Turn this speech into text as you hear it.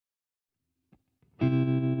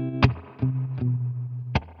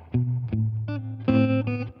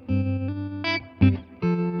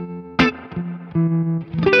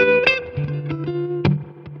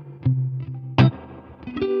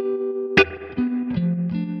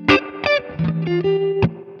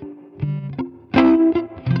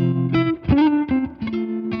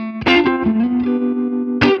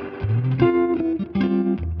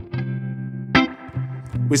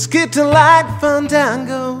We skipped a light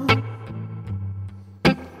fandango,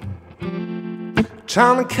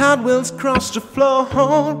 Charlie cartwheels across the floor.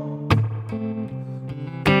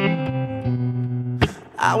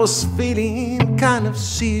 I was feeling kind of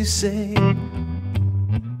seasick.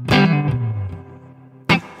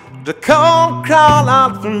 The cold crawled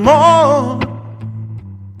out for more.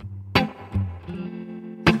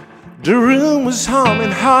 The room was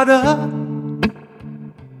humming harder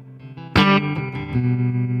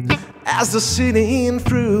as the city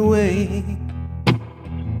threw away.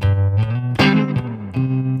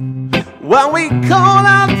 While we called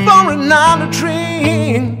out for another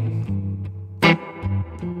drink,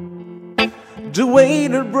 the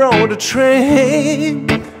waiter brought the train,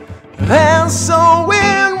 and so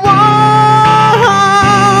it was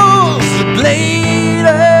later,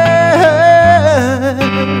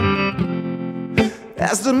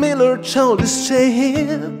 as the miller told his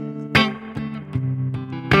tale,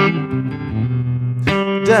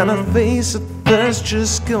 that her face at first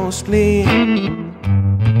just ghostly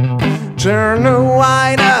turned a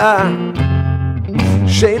whiter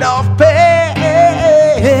shade of pale.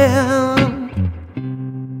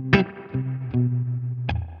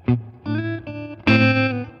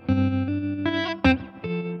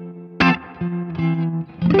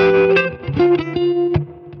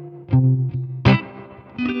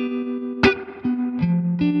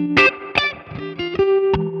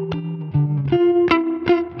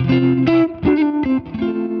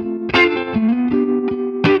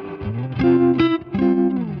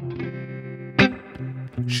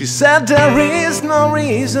 She said there is no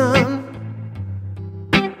reason,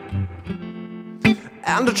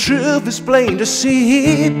 and the truth is plain to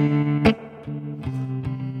see.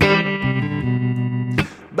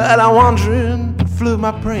 But I wondered, flew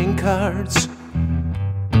my playing cards,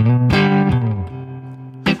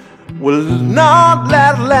 will not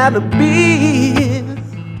let it be.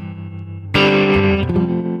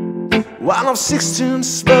 One of 16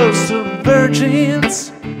 supposed to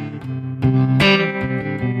virgins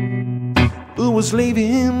who was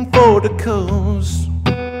leaving for the coast,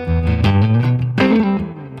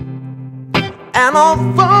 and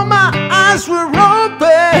although my eyes were open,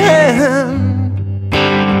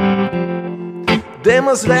 they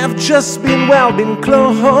must have just been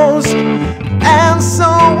closed. And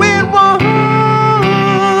so it was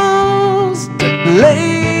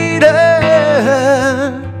later,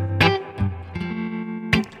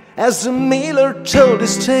 as the miller told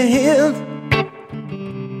his tale,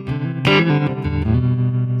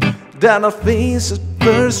 that her face at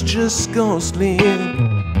first just ghostly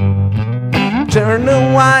turned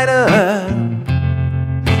a whiter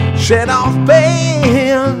shade of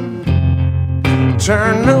pale,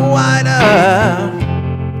 turned a whiter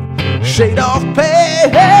shade of pale,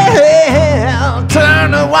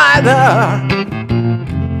 turn a whiter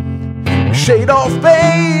shade of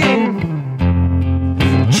pale,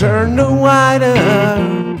 turn a whiter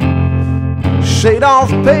shade of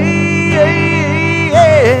pale.